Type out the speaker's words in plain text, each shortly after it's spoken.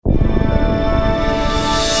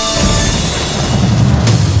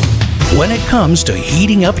When it comes to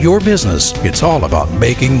heating up your business, it's all about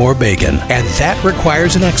making more bacon, and that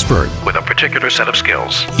requires an expert with a particular set of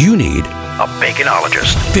skills. You need a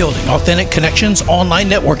baconologist. Building authentic connections, online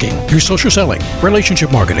networking, your social selling,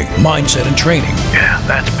 relationship marketing, mindset and training. Yeah,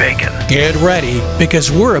 that's bacon. Get ready,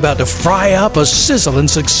 because we're about to fry up a sizzling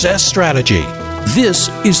success strategy. This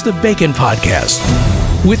is the Bacon Podcast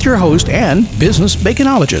with your host and business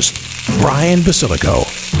baconologist, Brian Basilico.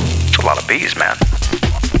 It's a lot of bees, man.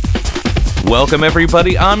 Welcome,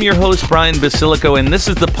 everybody. I'm your host, Brian Basilico, and this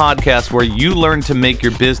is the podcast where you learn to make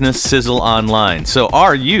your business sizzle online. So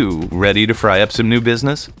are you ready to fry up some new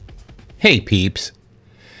business? Hey, peeps.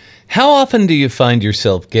 How often do you find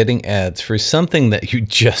yourself getting ads for something that you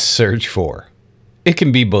just search for? It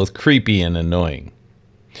can be both creepy and annoying.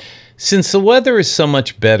 Since the weather is so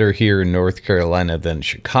much better here in North Carolina than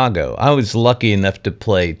Chicago, I was lucky enough to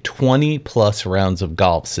play 20-plus rounds of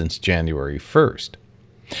golf since January 1st.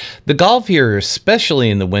 The golf here, especially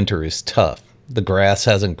in the winter, is tough. The grass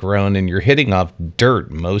hasn't grown and you're hitting off dirt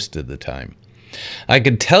most of the time. I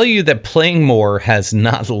can tell you that playing more has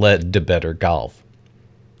not led to better golf.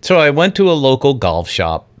 So I went to a local golf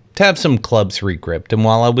shop to have some clubs regripped, and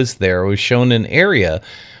while I was there, I was shown an area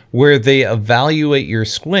where they evaluate your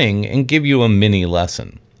swing and give you a mini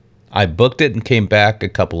lesson. I booked it and came back a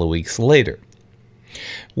couple of weeks later.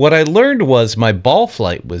 What I learned was my ball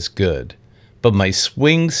flight was good, but my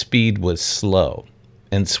swing speed was slow,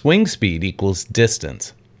 and swing speed equals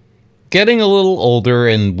distance. Getting a little older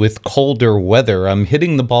and with colder weather, I'm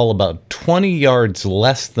hitting the ball about 20 yards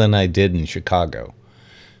less than I did in Chicago.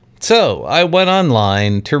 So I went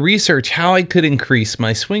online to research how I could increase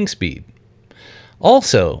my swing speed.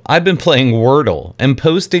 Also, I've been playing Wordle and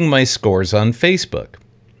posting my scores on Facebook.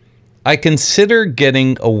 I consider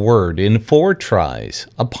getting a word in 4 tries,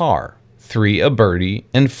 a par, 3 a birdie,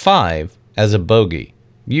 and 5 as a bogey.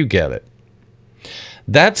 You get it.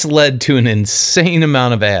 That's led to an insane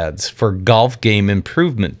amount of ads for golf game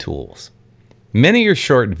improvement tools. Many are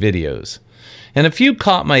short videos, and a few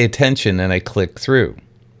caught my attention and I clicked through.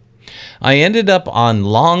 I ended up on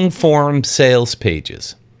long-form sales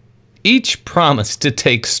pages. Each promised to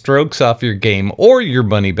take strokes off your game or your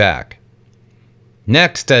money back.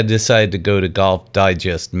 Next, I decided to go to Golf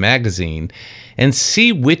Digest magazine and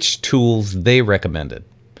see which tools they recommended.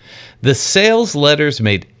 The sales letters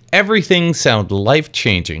made everything sound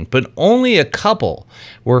life-changing, but only a couple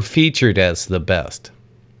were featured as the best.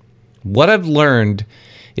 What I've learned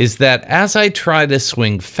is that as I try to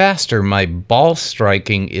swing faster, my ball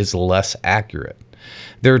striking is less accurate.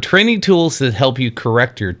 There are training tools that help you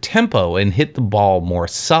correct your tempo and hit the ball more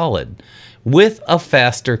solid with a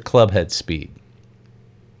faster clubhead speed.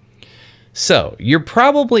 So, you're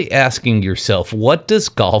probably asking yourself, what does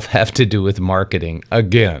golf have to do with marketing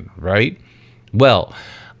again, right? Well,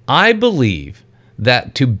 I believe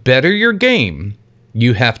that to better your game,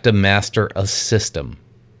 you have to master a system.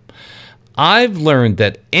 I've learned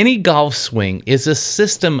that any golf swing is a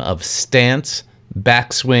system of stance,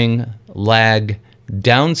 backswing, lag,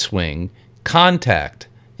 downswing, contact,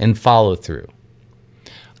 and follow-through.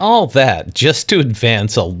 All that just to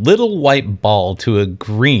advance a little white ball to a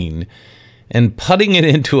green and putting it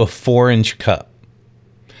into a 4-inch cup.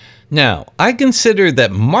 Now, I consider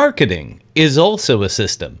that marketing is also a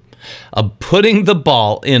system of putting the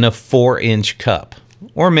ball in a 4-inch cup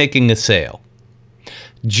or making a sale.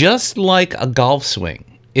 Just like a golf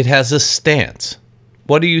swing, it has a stance.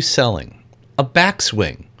 What are you selling? A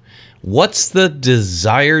backswing. What's the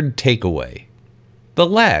desired takeaway? The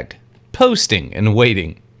lag, posting and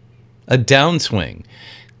waiting. A downswing,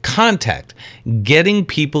 contact, getting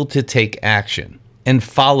people to take action, and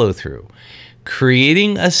follow through,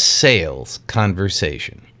 creating a sales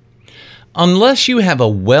conversation. Unless you have a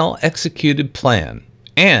well-executed plan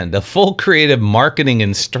and a full creative marketing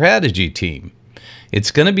and strategy team, it's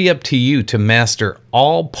going to be up to you to master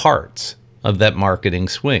all parts of that marketing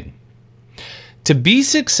swing. To be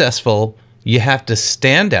successful, you have to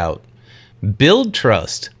stand out, build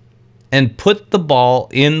trust, and put the ball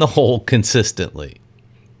in the hole consistently.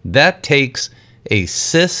 That takes a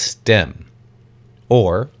SYS-TEM,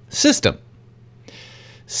 or system.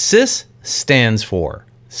 SYS stands for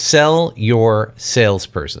Sell Your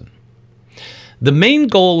Salesperson. The main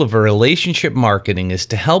goal of a relationship marketing is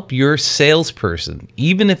to help your salesperson,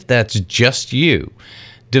 even if that's just you,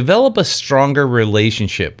 develop a stronger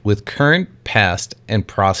relationship with current, past, and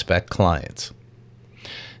prospect clients.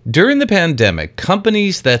 During the pandemic,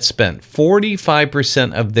 companies that spent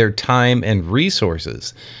 45% of their time and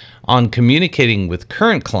resources on communicating with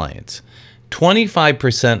current clients,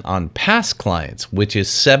 25% on past clients, which is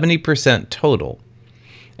 70% total,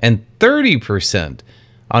 and 30%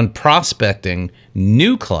 on prospecting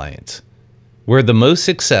new clients, we're the most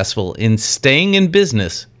successful in staying in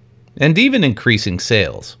business and even increasing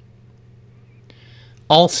sales.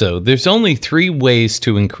 Also, there's only 3 ways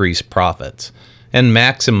to increase profits and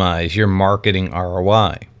maximize your marketing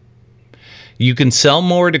ROI. You can sell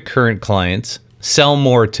more to current clients, sell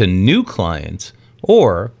more to new clients,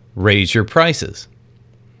 or raise your prices.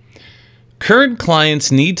 Current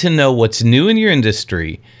clients need to know what's new in your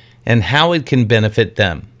industry and how it can benefit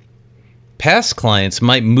them. Past clients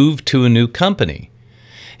might move to a new company,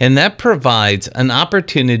 and that provides an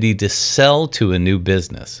opportunity to sell to a new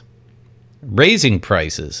business. Raising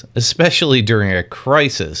prices, especially during a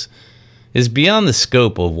crisis, is beyond the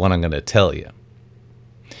scope of what I'm going to tell you.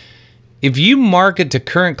 If you market to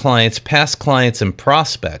current clients, past clients, and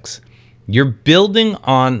prospects, you're building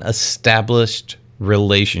on established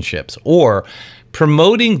relationships or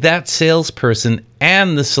promoting that salesperson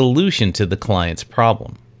and the solution to the client's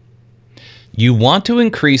problem. You want to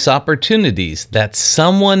increase opportunities that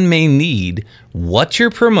someone may need what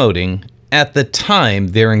you're promoting at the time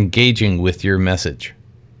they're engaging with your message.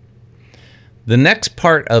 The next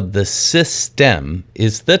part of the SYS-TEM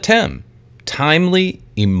is the TEM, timely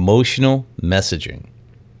emotional messaging.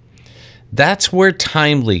 That's where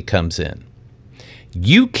timely comes in.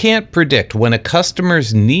 You can't predict when a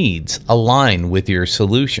customer's needs align with your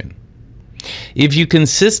solution. If you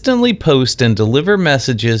consistently post and deliver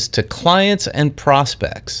messages to clients and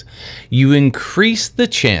prospects, you increase the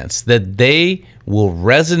chance that they will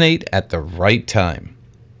resonate at the right time.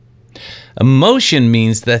 Emotion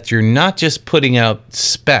means that you're not just putting out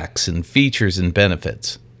specs and features and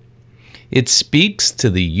benefits. It speaks to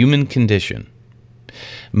the human condition.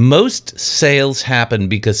 Most sales happen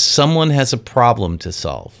because someone has a problem to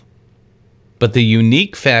solve. But the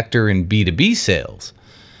unique factor in B2B sales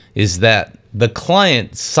is that the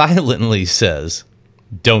client silently says,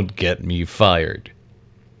 "Don't get me fired."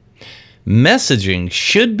 Messaging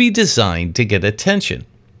should be designed to get attention.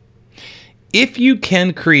 If you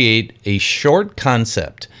can create a short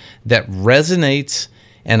concept that resonates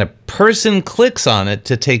and a person clicks on it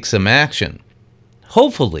to take some action,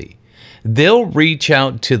 hopefully they'll reach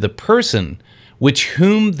out to the person with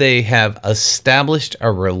whom they have established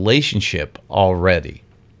a relationship already.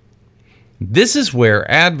 This is where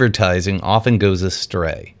advertising often goes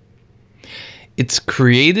astray. It's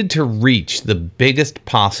created to reach the biggest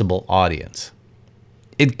possible audience.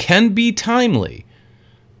 It can be timely,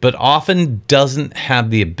 but often doesn't have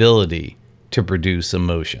the ability to produce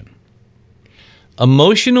emotion.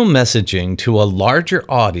 Emotional messaging to a larger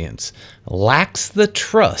audience lacks the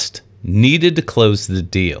trust needed to close the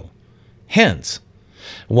deal. Hence,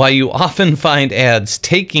 why you often find ads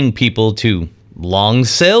taking people to long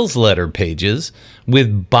sales letter pages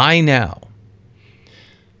with "buy now."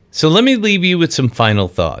 So let me leave you with some final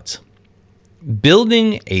thoughts.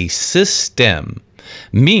 Building a SYS-TEM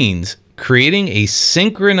means creating a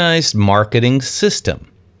synchronized marketing system.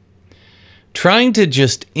 Trying to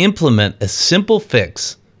just implement a simple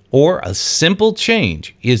fix or a simple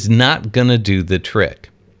change is not going to do the trick.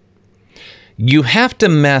 You have to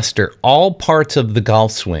master all parts of the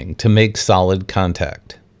golf swing to make solid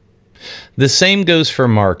contact. The same goes for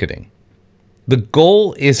marketing. The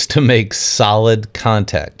goal is to make solid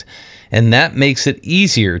contact, and that makes it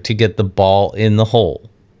easier to get the ball in the hole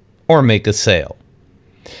or make a sale.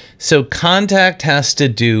 So contact has to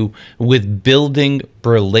do with building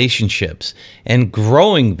relationships and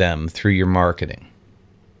growing them through your marketing.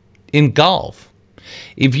 In golf,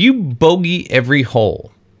 if you bogey every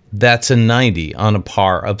hole, that's a 90 on a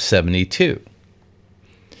par of 72.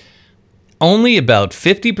 Only about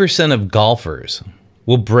 50% of golfers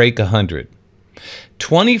will break 100.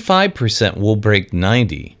 25% will break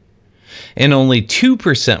 90. And only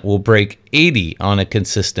 2% will break 80 on a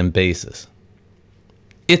consistent basis.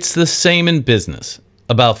 It's the same in business.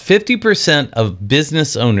 About 50% of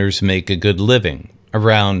business owners make a good living,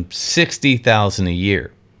 around $60,000 a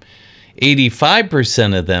year.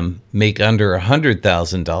 85% of them make under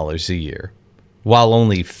 $100,000 a year, while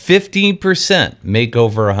only 15% make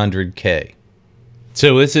over $100K.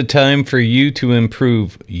 So is it time for you to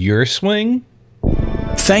improve your swing?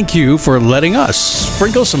 Thank you for letting us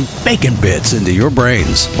sprinkle some bacon bits into your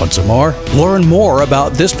brains. Want some more? Learn more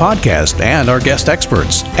about this podcast and our guest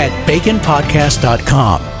experts at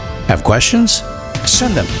baconpodcast.com. Have questions?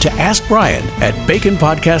 Send them to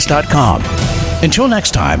askbrian@baconpodcast.com. Until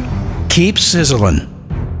next time, keep sizzling.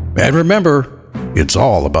 And remember, it's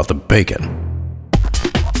all about the bacon.